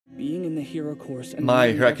Being in the hero course and My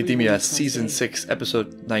Hero Academia Season 6,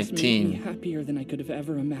 Episode 19. Made me happier than I could have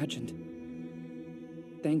ever imagined.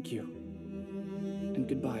 Thank you. And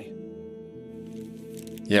goodbye.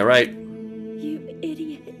 Yeah, right. You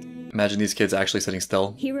idiot. Imagine these kids actually sitting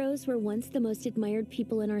still. Heroes were once the most admired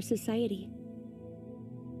people in our society.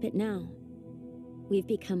 But now, we've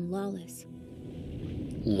become lawless.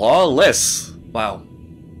 Lawless! Wow.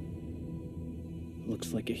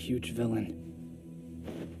 Looks like a huge villain.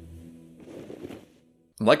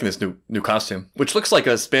 I'm liking this new costume, which looks like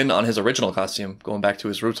a spin on his original costume, going back to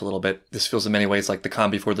his roots a little bit. This feels in many ways like the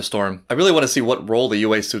calm before the storm. I really want to see what role the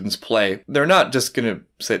UA students play. They're not just going to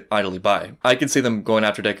sit idly by. I could see them going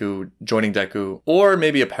after Deku, joining Deku, or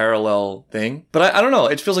maybe a parallel thing. But I don't know.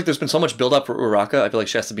 It feels like there's been so much build-up for Uraraka. I feel like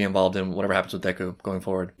she has to be involved in whatever happens with Deku going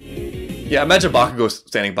forward. Yeah, imagine Bakugo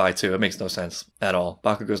standing by too. It makes no sense at all.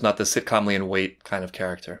 Bakugo's not the sit calmly and wait kind of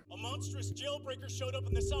character. A monstrous jailbreaker showed up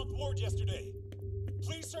in the South Ward yesterday.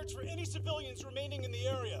 Please search for any civilians remaining in the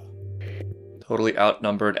area. Totally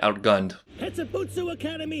outnumbered, outgunned. Hetsubutsu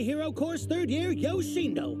Academy Hero Course 3rd Year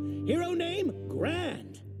Yoshindo. Hero name,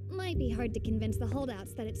 Grand. Might be hard to convince the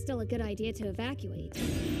holdouts that it's still a good idea to evacuate.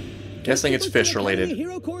 Guessing it's fish related.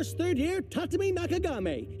 Hero Course 3rd Year Tatami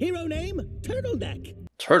Nakagame. Hero name, Turtleneck.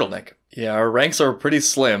 Turtleneck. Yeah, our ranks are pretty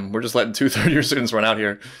slim. We're just letting 2 third-year students run out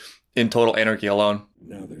here in total anarchy alone.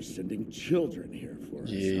 Now they're sending children here for us.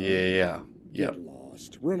 Yeah. Get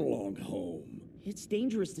lost. Run along home. It's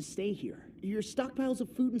dangerous to stay here. Your stockpiles of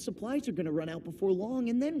food and supplies are going to run out before long,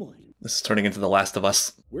 and then what? This is turning into The Last of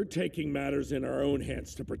Us. We're taking matters in our own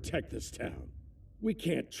hands to protect this town. We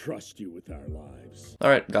can't trust you with our lives. All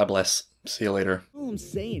right, God bless. See you later. All I'm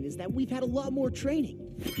saying is that we've had a lot more training.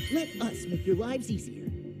 Let us make your lives easier.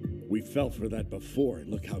 We fell for that before, and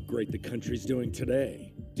look how great the country's doing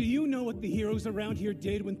today. Do you know what the heroes around here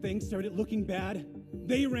did when things started looking bad?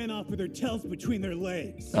 They ran off with their tails between their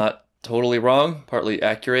legs. Not totally wrong, partly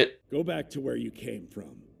accurate. Go back to where you came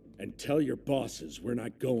from, and tell your bosses we're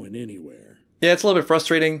not going anywhere. Yeah, it's a little bit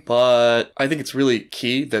frustrating, but I think it's really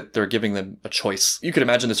key that they're giving them a choice. You could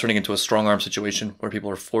imagine this turning into a strong arm situation where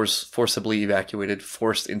people are forcibly evacuated,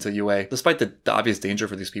 forced into UA. Despite the obvious danger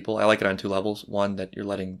for these people, I like it on 2 levels. 1, that you're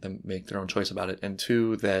letting them make their own choice about it. And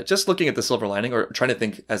 2, that just looking at the silver lining or trying to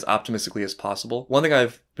think as optimistically as possible. One thing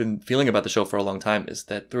I've been feeling about the show for a long time is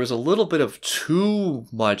that there was a little bit of too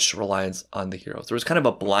much reliance on the heroes. There was kind of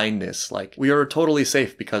a blindness, like we are totally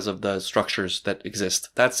safe because of the structures that exist.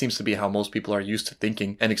 That seems to be how most people are used to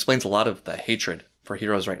thinking and explains a lot of the hatred for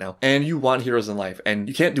heroes right now. And you want heroes in life, and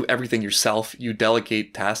you can't do everything yourself. You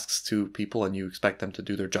delegate tasks to people and you expect them to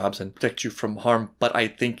do their jobs and protect you from harm. But I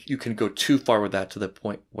think you can go too far with that to the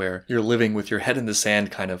point where you're living with your head in the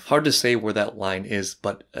sand, kind of. Hard to say where that line is,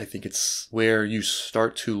 but I think it's where you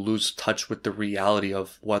start to lose touch with the reality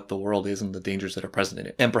of what the world is and the dangers that are present in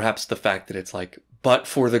it. And perhaps the fact that it's like, but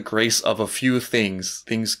for the grace of a few things,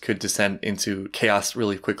 things could descend into chaos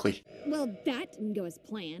really quickly. Well, that didn't go as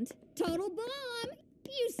planned. Total bomb!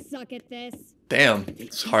 You suck at this. Damn,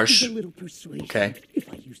 it's harsh. A little persuasion. Okay.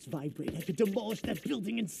 If I used Vibrate, I could demolish that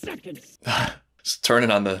building in seconds. Just turn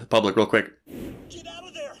it on the public real quick. Get out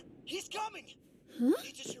of there! He's coming! Huh?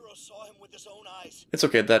 Hero saw him with his own eyes. It's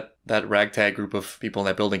okay, that ragtag group of people in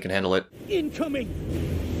that building can handle it. Incoming!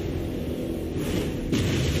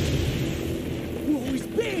 Whoa, he's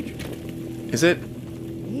big! Is it?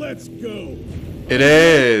 Let's go! It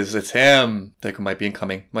is! It's him! Deku might be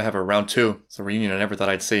incoming. Might have a round 2. It's a reunion I never thought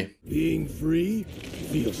I'd see. Being free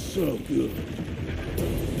feels so good.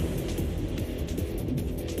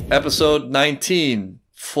 Episode 19.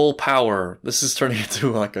 Full Power. This is turning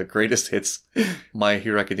into like a greatest hits. My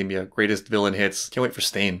Hero Academia greatest villain hits. Can't wait for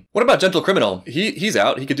Stain. What about Gentle Criminal? He's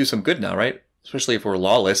out. He could do some good now, right? Especially if we're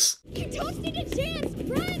lawless. You don't stand a chance!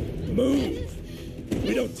 Run! Move!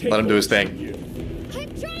 We don't take Let him do his thing.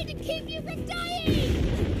 I'm trying to keep you from dying!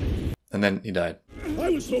 And then he died. I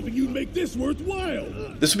was hoping you'd make this worthwhile.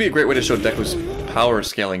 This would be a great way to show Deku's power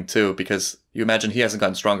scaling too, because you imagine he hasn't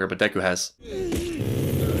gotten stronger, but Deku has.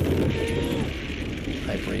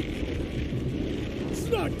 Hydrate. It's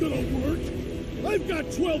not gonna work. I've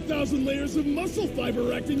got 12,000 layers of muscle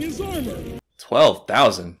fiber acting as armor.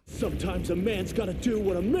 12,000. Sometimes a man's gotta do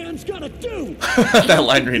what a man's gotta do. That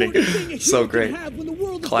line reading, so great.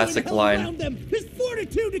 Classic line. His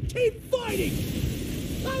fortitude to keep fighting.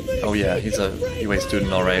 Oh yeah, he's a UA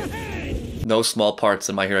student, all right. No small parts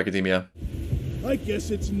in My Hero Academia. I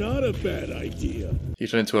guess it's not a bad idea. He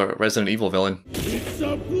turned into a Resident Evil villain. It's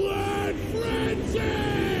a blood frenzy!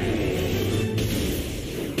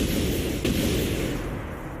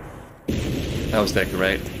 That was Deku,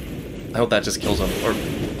 right? I hope that just kills him. Or,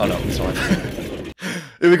 oh no, he's alive.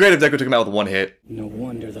 It'd be great if Deku took him out with one hit. No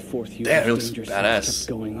wonder the fourth user's Damn, it looks danger badass. sense kept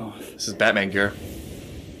going off. This is Batman gear.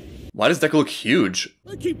 Why does Deku look huge?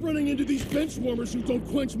 I keep running into these bench warmers who don't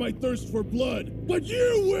quench my thirst for blood, but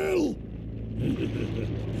you will!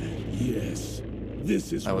 Yes,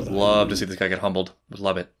 this is I would what love to see this guy get humbled. Would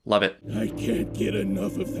love it. Love it. I can't get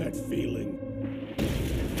enough of that feeling.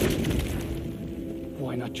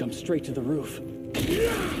 Why not jump straight to the roof?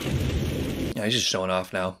 Yeah, he's just showing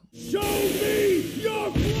off now. Show me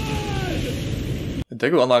your blood! Did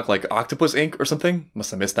Deku unlock like Octopus Ink or something?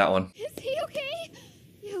 Must have missed that one. Is he okay?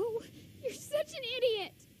 No, you're such an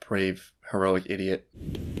idiot. Brave, heroic idiot.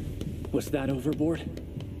 Was that overboard?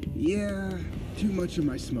 Yeah, too much of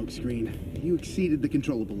my smokescreen. You exceeded the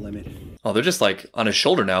controllable limit. Oh, they're just like on his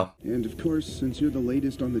shoulder now. And of course, since you're the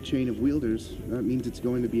latest on the chain of wielders, that means it's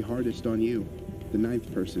going to be hardest on you, the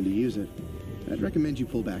 9th person to use it. I'd recommend you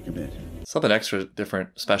pull back a bit. Something extra different,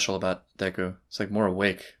 special about Deku. It's like more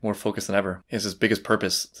awake, more focused than ever. He has his biggest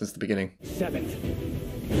purpose since the beginning. 7th.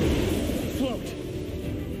 Float.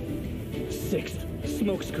 6th.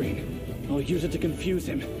 Smokescreen. I'll use it to confuse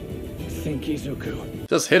him. Think Izuku.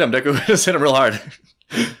 Just hit him, Deku. Just hit him real hard.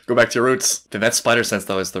 Go back to your roots. Then that spider sense,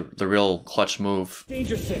 though, is the real clutch move.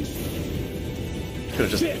 Danger sense.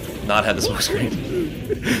 Could have just not had the smoke screen.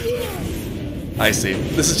 I see.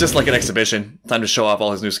 This is just like an exhibition. Time to show off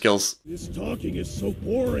all his new skills. This talking is so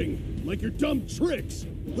boring, like your dumb tricks.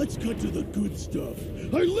 Let's cut to the good stuff.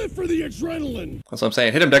 I live for the adrenaline. That's what I'm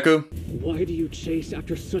saying. Hit him, Deku. Why do you chase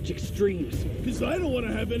after such extremes? Because I don't want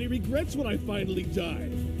to have any regrets when I finally die.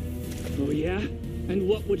 Oh yeah? And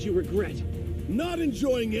what would you regret? Not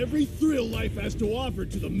enjoying every thrill life has to offer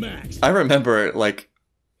to the max. I remember, like,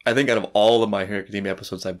 I think out of all of My Hero Academia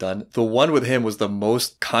episodes I've done, the one with him was the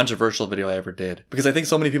most controversial video I ever did. Because I think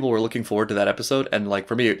so many people were looking forward to that episode, and like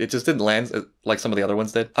for me, it just didn't land like some of the other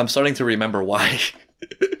ones did. I'm starting to remember why.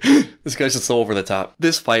 This guy's just so over the top.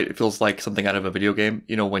 This fight, it feels like something out of a video game.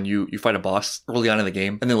 You know, when you fight a boss early on in the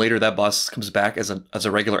game, and then later that boss comes back as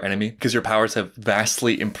a regular enemy, because your powers have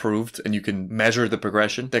vastly improved, and you can measure the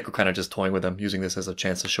progression. Deku kind of just toying with them, using this as a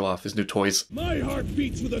chance to show off his new toys. My heart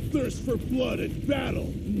beats with a thirst for blood and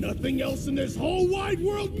battle. Nothing else in this whole wide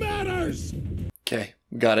world matters! Okay,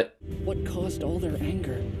 got it. What caused all their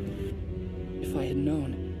anger? If I had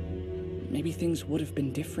known, maybe things would have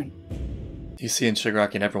been different. He's seeing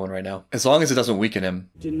Shigaraki and everyone right now. As long as it doesn't weaken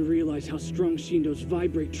him. Didn't realize how strong Shindo's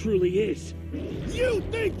vibrate truly is. You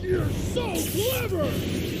think you're so clever!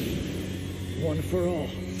 One for all,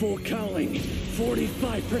 full cowling,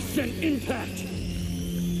 45% impact.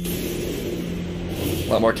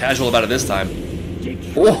 A lot more casual about it this time.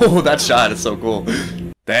 Oh, that shot is so cool.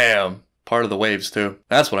 Damn. Part of the waves, too.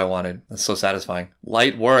 That's what I wanted. That's so satisfying.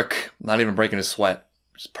 Light work. Not even breaking a sweat.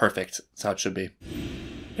 Just perfect. That's how it should be.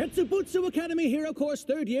 Hetsubutsu Academy Hero Course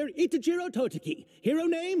 3rd Year Itajiro Toteki. Hero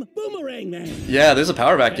name, Boomerang Man. Yeah, there's a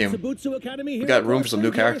power vacuum. Hetsubutsu Academy We Hero got room for Course some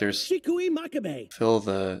new 3rd Year, characters. Shikui Makabe. Fill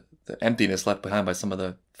the emptiness left behind by some of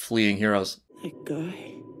the fleeing heroes. That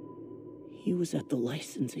guy, he was at the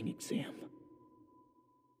licensing exam.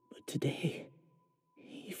 But today,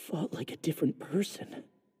 he fought like a different person.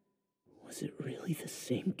 Was it really the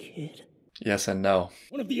same kid? Yes and no.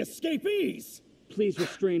 One of the escapees! Please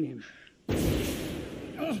restrain him.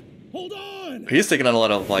 Hold on! He's taking on a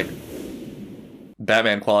lot of, like,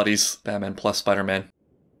 Batman qualities. Batman plus Spider-Man.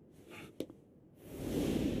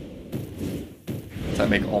 Does that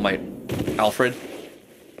make All Might Alfred?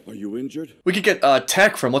 Are you injured? We could get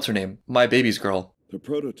Tech from what's her name? My Baby's Girl. They're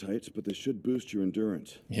prototypes, but they should boost your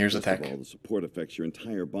endurance. Here's a Best of tech. all, the support affects your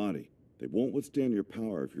entire body. They won't withstand your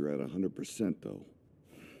power if you're at 100%, though.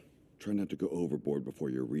 Try not to go overboard before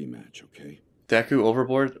your rematch, okay? Deku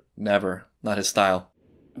overboard? Never. Not his style.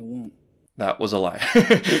 I won't. That was a lie.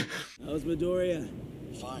 How's Midoriya?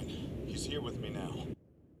 Fine. He's here with me now.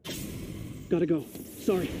 Gotta go.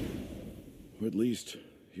 Sorry. Or at least,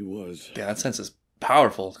 he was. Yeah, that sense is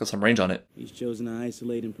powerful. It's got some range on it. He's chosen to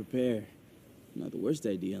isolate and prepare. Not the worst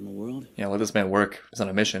idea in the world. Yeah, let this man work. He's on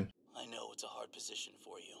a mission. I know it's a hard position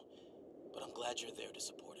for you, but I'm glad you're there to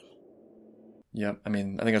support him. Yep, I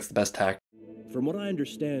mean, I think that's the best tack. From what I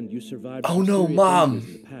understand, you survived Oh some no, serious Mom!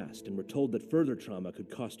 injuries in the past and were told that further trauma could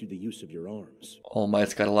cost you the use of your arms. All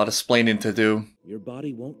Might's got a lot of splaining to do. Your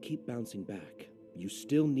body won't keep bouncing back. You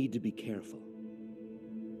still need to be careful.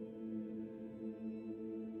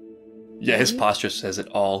 Yeah, his posture says it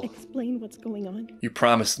all. Explain what's going on. You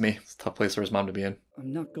promised me. It's a tough place for his mom to be in.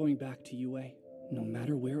 I'm not going back to UA. No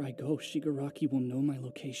matter where I go, Shigaraki will know my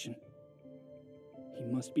location. He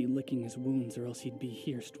must be licking his wounds or else he'd be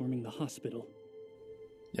here storming the hospital.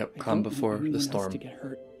 Yep, I calm don't want before anyone the else storm. to get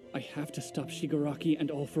hurt. I have to stop Shigaraki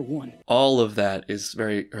and All for One. All of that is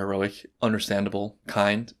very heroic, understandable,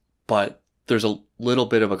 kind, but there's a little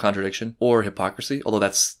bit of a contradiction or hypocrisy, although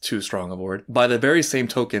that's too strong a word. By the very same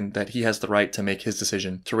token that he has the right to make his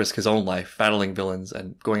decision to risk his own life, battling villains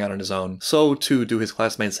and going out on his own, so too do his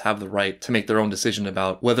classmates have the right to make their own decision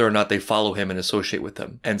about whether or not they follow him and associate with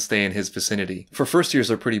him and stay in his vicinity. For first years,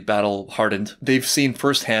 they're pretty battle hardened. They've seen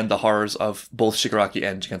firsthand the horrors of both Shigaraki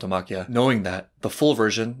and Gigantomachia. Knowing that, the full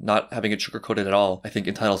version, not having it sugarcoated at all, I think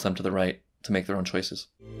entitles them to the right to make their own choices.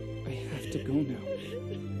 I have to go now.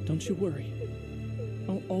 Don't you worry.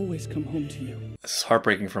 I'll always come home to you. This is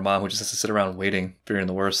heartbreaking for Mom, who just has to sit around waiting, fearing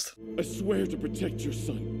the worst. I swear to protect your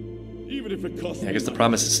son, even if it costs me. I guess the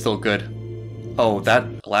promise is still good. Oh,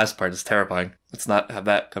 that last part is terrifying. Let's not have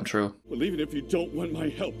that come true. Well, even if you don't want my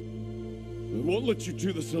help, I won't let you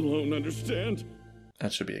do this alone, understand?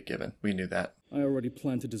 That should be a given. We knew that. I already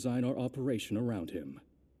planned to design our operation around him.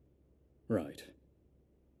 Right.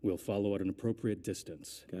 We'll follow at an appropriate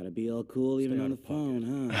distance. Gotta be all cool even on the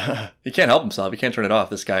phone, huh? He can't help himself. He can't turn it off,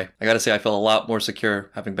 this guy. I gotta say, I felt a lot more secure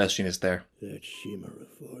having Best Genius there. That's Shimura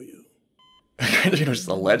for you. You know, just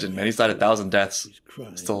a legend, man. He's died 1,000 deaths.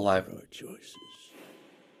 Still alive.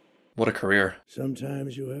 What a career.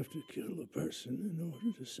 Sometimes you have to kill a person in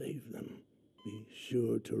order to save them. Be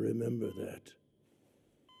sure to remember that.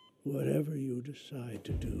 Whatever you decide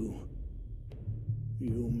to do,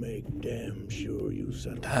 you make damn sure you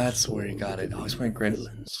settle. That's where he got it. Oh, he's wearing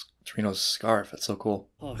Gran Torino's scarf. That's so cool.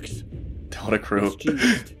 Hawks. What a crew.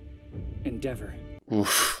 Endeavor.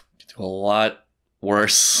 Oof. You do a lot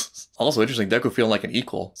worse. Also interesting, Deku feeling like an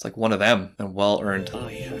equal. It's like one of them, and well earned.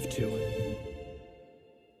 I have to.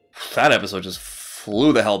 That episode just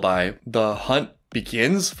flew the hell by. The hunt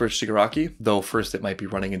begins for Shigaraki, though first it might be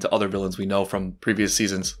running into other villains we know from previous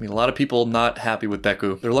seasons. I mean, a lot of people not happy with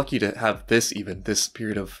Deku. They're lucky to have this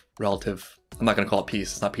period of relative, I'm not going to call it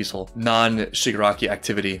peace, it's not peaceful, non-Shigaraki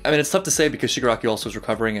activity. I mean, it's tough to say because Shigaraki also is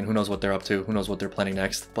recovering and who knows what they're up to, who knows what they're planning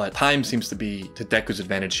next, but time seems to be to Deku's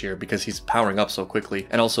advantage here because he's powering up so quickly,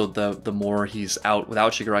 and also the more he's out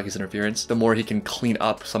without Shigaraki's interference, the more he can clean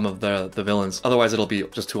up some of the villains. Otherwise, it'll be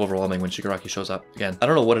just too overwhelming when Shigaraki shows up again. I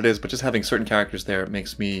don't know what it is, but just having certain characters there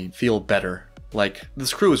makes me feel better. Like,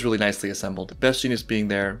 this crew is really nicely assembled. Best Genius being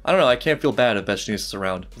there, I don't know, I can't feel bad if Best Genius is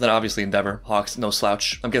around. But then obviously Endeavor, Hawks, no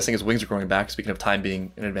slouch. I'm guessing his wings are growing back, speaking of time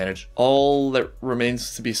being an advantage. All that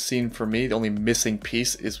remains to be seen for me, the only missing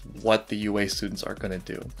piece is what the UA students are gonna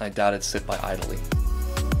do. I doubt it'd sit by idly.